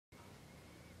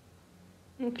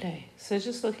Okay, so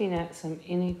just looking at some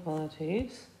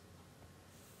inequalities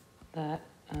that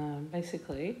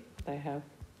basically they have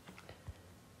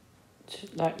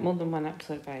like more than one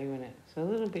absolute value in it. So a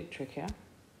little bit trickier.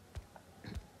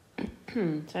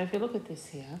 So if you look at this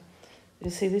here,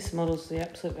 you see this model's the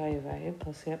absolute value of A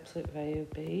plus the absolute value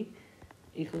of B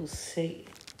equals C.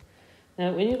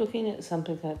 Now, when you're looking at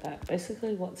something like that,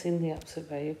 basically what's in the absolute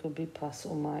value could be plus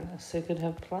or minus. So you could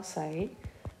have plus A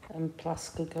and plus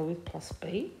could go with plus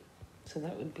B. So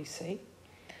that would be C.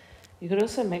 You could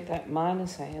also make that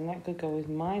minus A and that could go with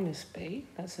minus B.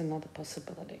 That's another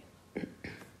possibility.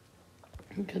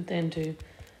 You could then do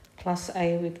plus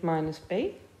A with minus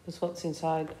B, because what's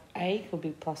inside A could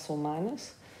be plus or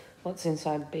minus. What's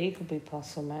inside B could be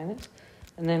plus or minus.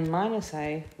 And then minus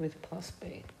A with plus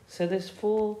B. So there's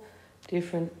 4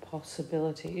 different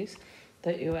possibilities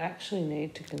that you actually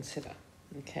need to consider.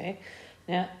 Okay.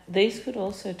 Now, these could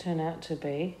also turn out to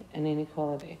be an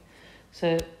inequality.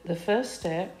 So the first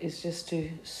step is just to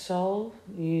solve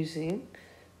using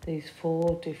these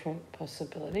 4 different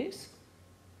possibilities.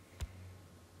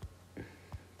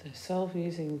 So solve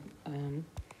using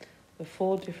the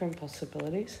 4 different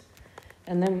possibilities.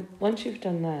 And then once you've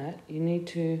done that, you need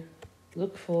to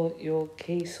look for your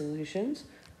key solutions,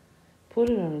 put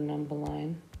it on a number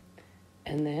line,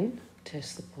 and then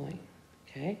test the point.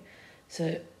 Okay?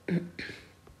 So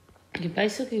you're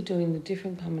basically doing the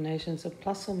different combinations of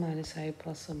plus or minus A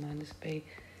plus or minus B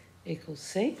equals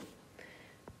C.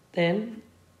 Then,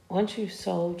 once you've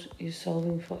solved, you're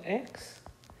solving for X.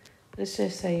 Let's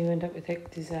just say you end up with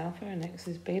X is alpha and X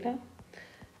is beta.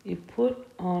 You put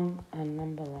on a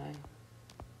number line.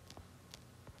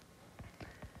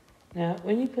 Now,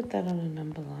 when you put that on a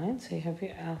number line, so you have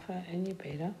your alpha and your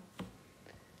beta,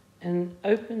 an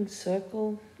open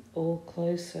circle or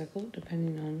closed circle,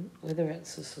 depending on whether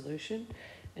it's a solution.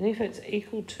 And if it's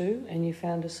equal to, and you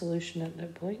found a solution at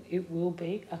that point, it will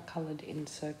be a coloured in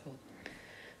circle.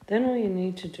 Then all you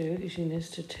need to do is you need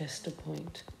to test a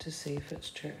point to see if it's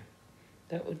true.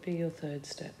 That would be your third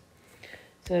step.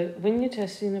 So when you're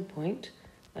testing a point,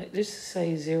 like let's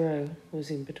say 0 was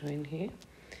in between here.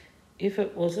 If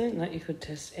it wasn't, like you could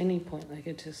test any point, like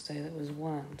you could just say that was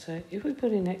 1. So if we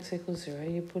put in X equals 0,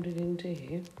 you put it into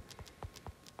here.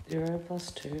 0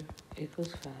 plus 2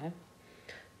 equals 5.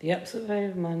 The absolute value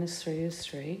of minus 3 is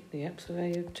 3. The absolute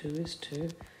value of 2 is 2.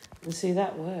 And see,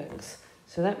 that works.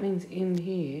 So that means in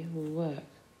here will work,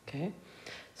 okay?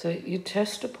 So you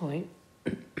test a point,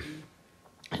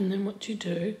 and then what you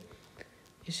do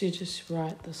is you just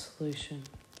write the solution.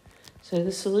 So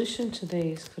the solution to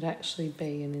these could actually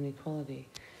be an inequality.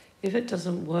 If it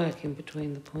doesn't work in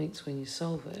between the points when you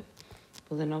solve it,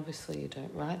 well then obviously you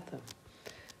don't write them.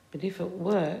 But if it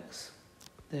works,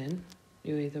 then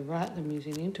you either write them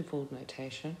using interval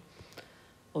notation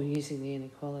or using the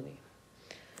inequality.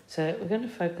 So we're going to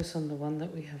focus on the one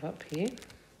that we have up here.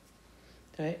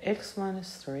 So x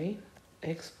minus 3,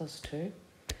 x plus 2.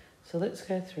 So let's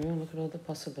go through and look at all the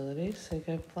possibilities. So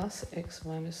go plus x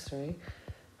minus 3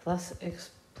 plus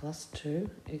x plus 2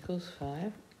 equals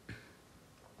 5.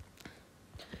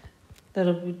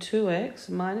 That'll be 2x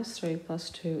minus 3 plus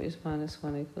 2 is minus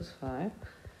 1 equals 5.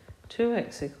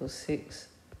 2x equals 6,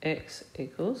 x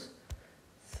equals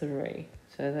 3.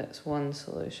 So that's one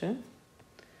solution.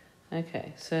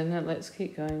 Okay, so now let's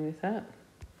keep going with that.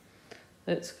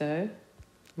 Let's go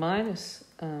minus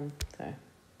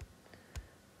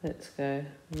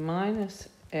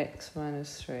x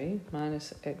minus 3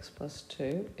 minus x plus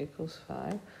 2 equals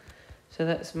 5. So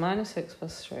that's minus x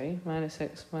plus 3 minus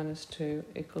x minus 2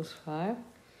 equals 5.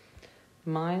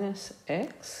 Minus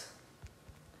x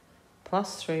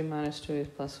plus 3 minus 2 is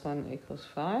plus 1 equals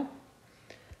 5.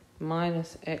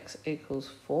 Minus x equals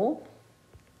 4.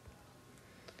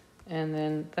 And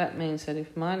then that means that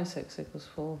if minus x equals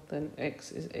 4, then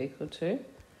x is equal to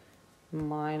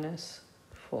minus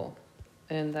 4.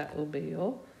 And that will be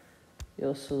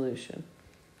your solution.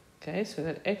 Okay, so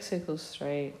that x equals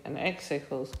 3 and x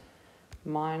equals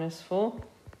minus 4.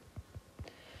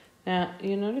 Now,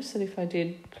 you notice that if I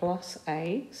did plus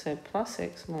a, so plus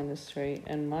x minus 3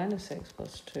 and minus x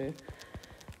plus 2,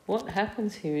 what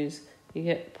happens here is you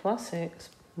get plus x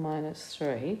minus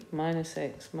 3 minus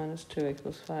x minus 2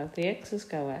 equals 5. The x's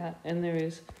go out and there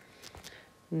is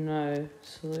no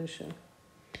solution.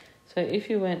 So if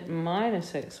you went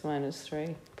minus x minus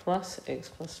 3 plus x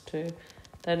plus 2,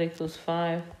 that equals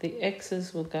 5. The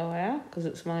x's will go out because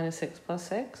it's minus x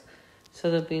plus x,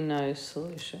 so there'll be no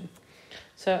solution.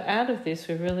 So out of this,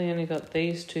 we've really only got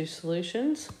these 2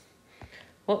 solutions.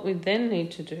 What we then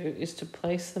need to do is to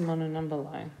place them on a number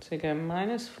line. So go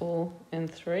minus 4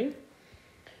 and 3.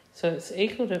 So it's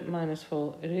equal at minus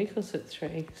 4, it equals at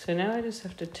 3. So now I just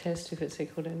have to test if it's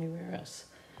equal to anywhere else.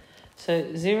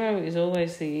 So 0 is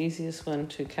always the easiest one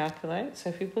to calculate. So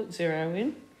if you put 0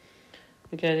 in,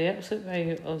 we go to the absolute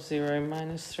value of 0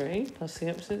 minus 3 plus the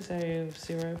absolute value of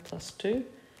 0 plus 2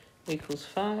 equals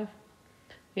 5.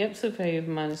 The absolute value of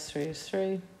minus 3 is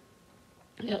 3.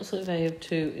 The absolute value of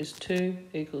 2 is 2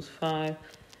 equals 5.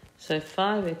 So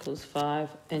 5 equals 5,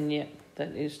 and yep,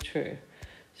 that is true.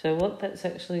 So what that's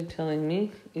actually telling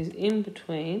me is in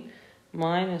between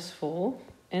minus 4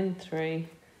 and 3,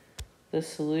 the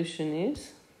solution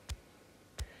is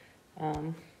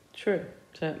true.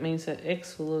 So it means that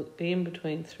x will be in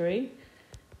between 3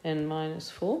 and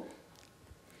minus 4.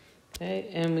 Okay,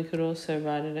 and we could also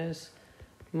write it as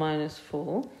minus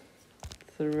 4,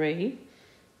 3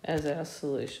 as our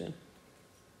solution.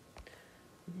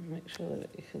 Make sure that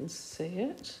you can see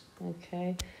it.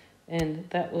 Okay, and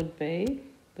that would be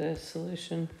the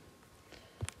solution,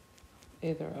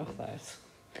 either of those.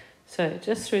 So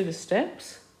just through the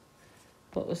steps,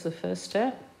 what was the first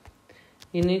step?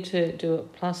 You need to do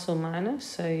it plus or minus,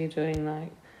 so you're doing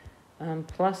like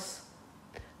plus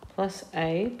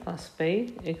A plus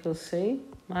B equals C,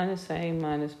 minus A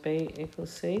minus B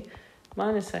equals C,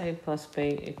 minus A plus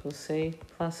B equals C,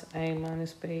 plus A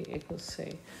minus B equals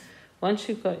C. Once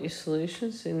you've got your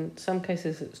solutions, in some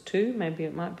cases it's 2, maybe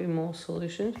it might be more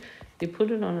solutions, you put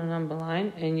it on a number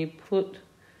line and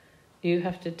you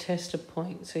have to test a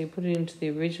point. So you put it into the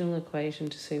original equation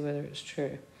to see whether it's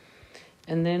true.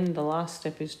 And then the last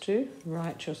step is to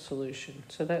write your solution.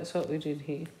 So that's what we did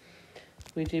here.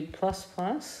 We did plus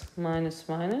plus, minus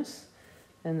minus,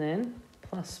 and then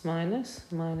plus minus,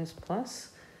 minus plus.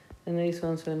 And these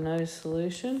ones were no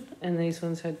solution, and these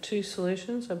ones had 2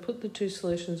 solutions. I put the 2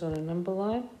 solutions on a number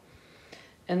line.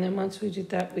 And then once we did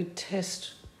that, we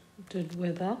tested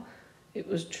whether it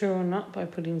was true or not by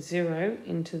putting 0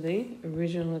 into the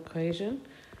original equation,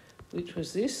 which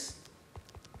was this.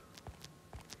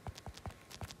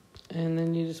 And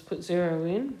then you just put 0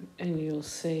 in, and you'll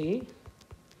see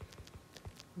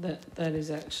that that is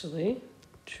actually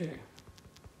true.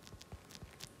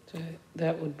 So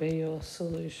that would be your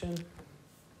solution.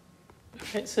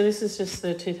 Okay, so this is just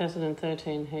the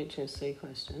 2013 HSC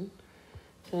question.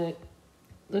 So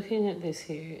looking at this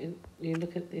here, you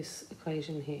look at this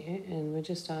equation here, and we're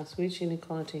just asked which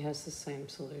inequality has the same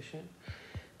solution.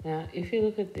 Now, if you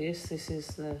look at this, this is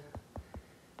the,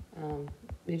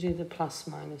 we do the plus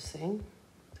minus thing.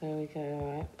 So we go,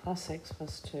 all right, plus x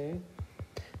plus 2,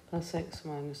 plus x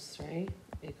minus 3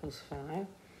 equals 5.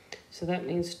 So that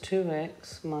means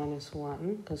 2x minus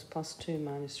 1, because plus 2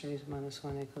 minus 3 is minus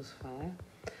 1 equals 5.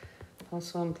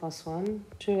 Plus 1 plus 1,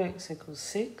 2x equals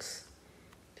 6.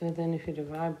 So then if you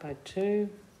divide by 2,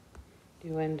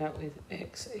 you end up with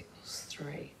x equals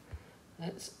 3.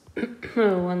 That's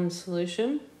one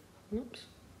solution. Oops.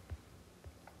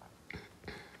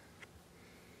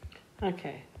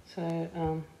 Okay,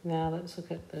 so now let's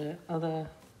look at the other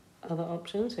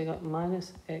options. We got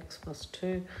minus x plus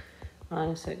 2,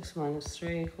 minus x minus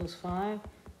 3 equals 5.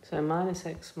 So minus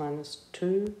x minus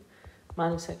 2,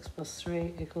 minus x plus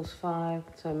 3 equals 5.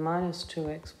 So minus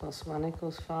 2x plus 1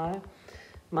 equals 5.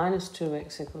 Minus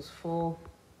 2x equals 4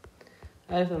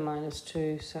 over minus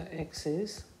 2, so x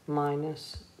is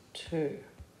minus 2.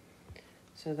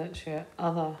 So that's your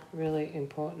other really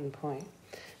important point.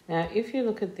 Now, if you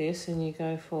look at this and you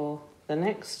go for the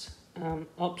next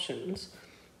options,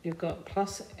 you've got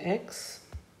plus x,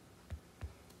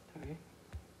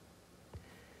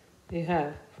 you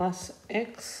have plus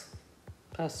x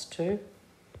plus 2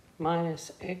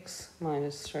 minus x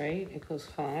minus 3 equals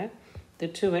 5. The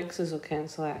 2 x's will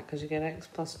cancel out because you get x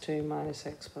plus 2 minus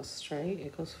x plus 3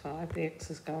 equals 5. The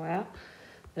x's go out.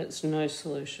 That's no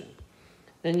solution.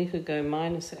 Then you could go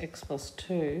minus x plus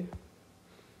 2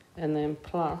 and then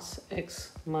plus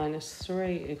x minus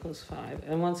 3 equals 5.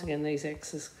 And once again, these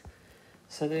x's,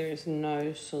 so there is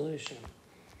no solution.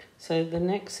 So the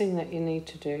next thing that you need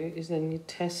to do is then you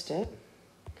test it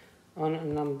on a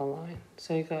number line.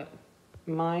 So you've got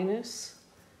minus,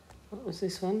 what was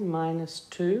this one? Minus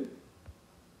 2.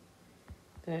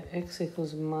 That x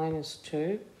equals minus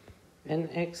 2 and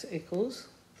x equals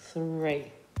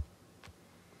 3.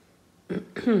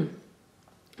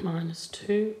 Minus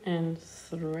 2 and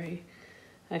 3.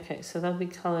 Okay, so they'll be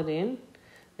coloured in.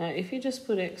 Now, if you just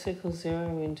put x equals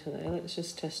 0 into there, let's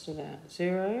just test it out.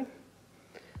 0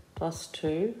 plus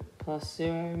 2 plus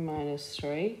 0 minus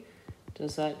 3,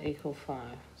 does that equal 5?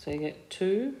 So you get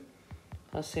 2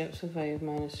 plus the absolute value of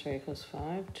minus 3 equals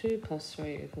 5. 2 plus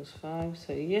 3 equals 5.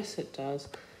 So yes, it does.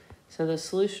 So the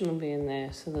solution will be in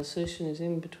there. So the solution is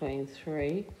in between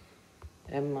 3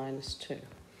 and minus 2.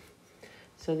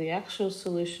 So the actual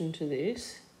solution to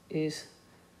this is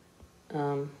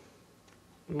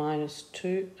minus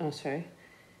 2,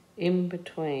 in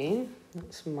between,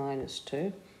 that's minus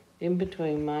 2, in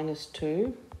between minus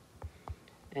 2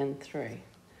 and 3.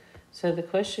 So the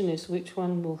question is which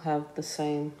one will have the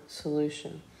same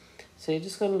solution. So you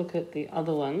just got to look at the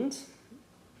other ones.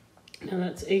 Now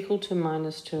that's equal to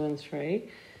minus 2 and 3.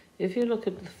 If you look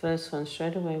at the first one,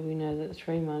 straight away we know that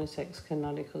 3 minus x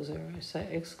cannot equal 0. So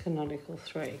x cannot equal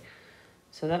 3.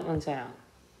 So that one's out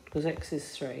because x is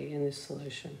 3 in this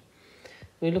solution.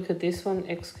 We look at this one,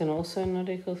 x can also not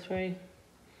equal 3.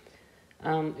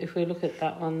 If we look at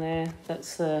that one there,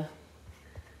 that's the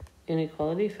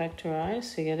inequality factorised.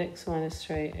 So you get x minus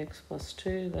 3, x plus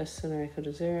 2, less than or equal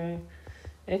to 0.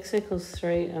 X equals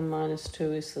 3 and minus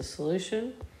 2 is the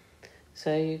solution.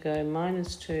 So you go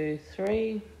minus 2,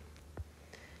 3.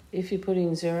 If you put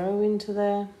in 0 into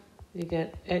there, you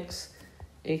get x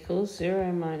equals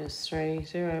 0 minus 3,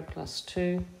 0 plus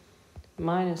 2,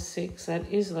 minus 6. That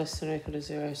is less than or equal to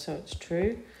 0, so it's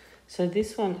true. So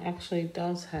this one actually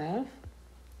does have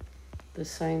the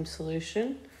same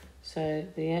solution. So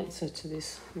the answer to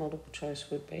this multiple choice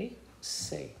would be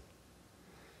C.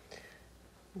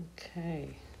 Okay,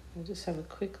 we'll just have a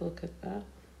quick look at that.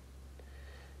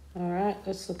 All right,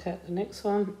 let's look at the next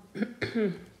one.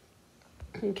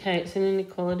 Okay, it's an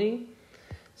inequality.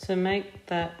 So make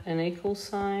that an equal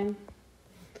sign.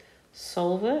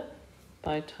 Solve it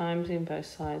by timesing both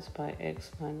sides by x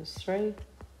minus 3.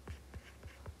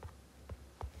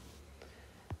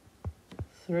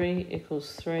 3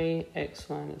 equals 3, x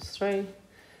minus 3.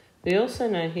 We also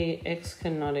know here x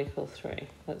cannot equal 3.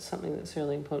 That's something that's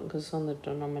really important because it's on the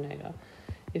denominator.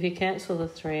 If you cancel the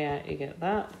 3 out, you get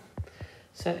that.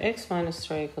 So x minus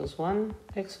 3 equals 1,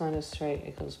 x minus 3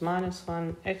 equals minus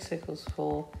 1, x equals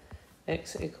 4,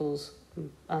 x equals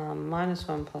minus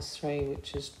 1 plus 3,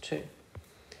 which is 2.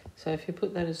 So if you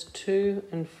put that as 2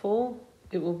 and 4,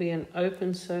 it will be an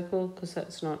open circle because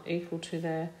that's not equal to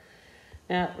there.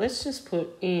 Now let's just put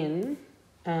in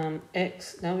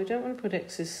x. Now we don't want to put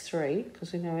x as 3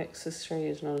 because we know x as 3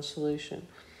 is not a solution.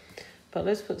 But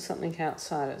let's put something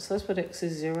outside it. So let's put x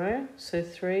as 0. So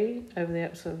 3 over the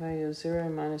absolute value of 0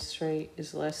 minus 3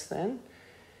 is less than.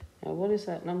 Now what is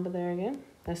that number there again?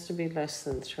 It has to be less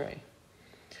than 3.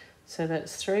 So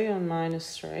that's 3 on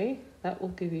minus 3. That will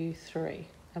give you 3.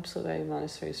 Absolute value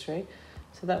minus 3 is 3.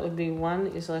 So that would be 1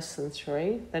 is less than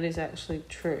 3. That is actually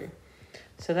true.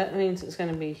 So that means it's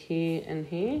going to be here and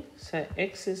here. So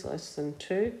x is less than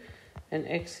 2 and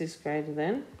x is greater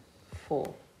than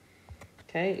 4.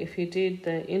 Okay, if you did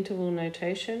the interval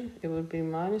notation, it would be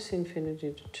minus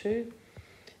infinity to 2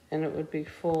 and it would be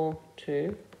 4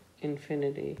 to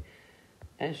infinity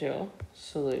as your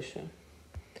solution.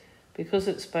 Because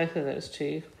it's both of those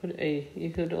two,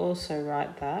 you could also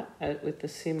write that with the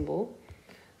symbol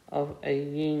of a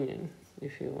union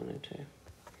if you wanted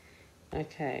to.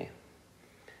 Okay.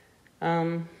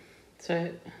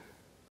 So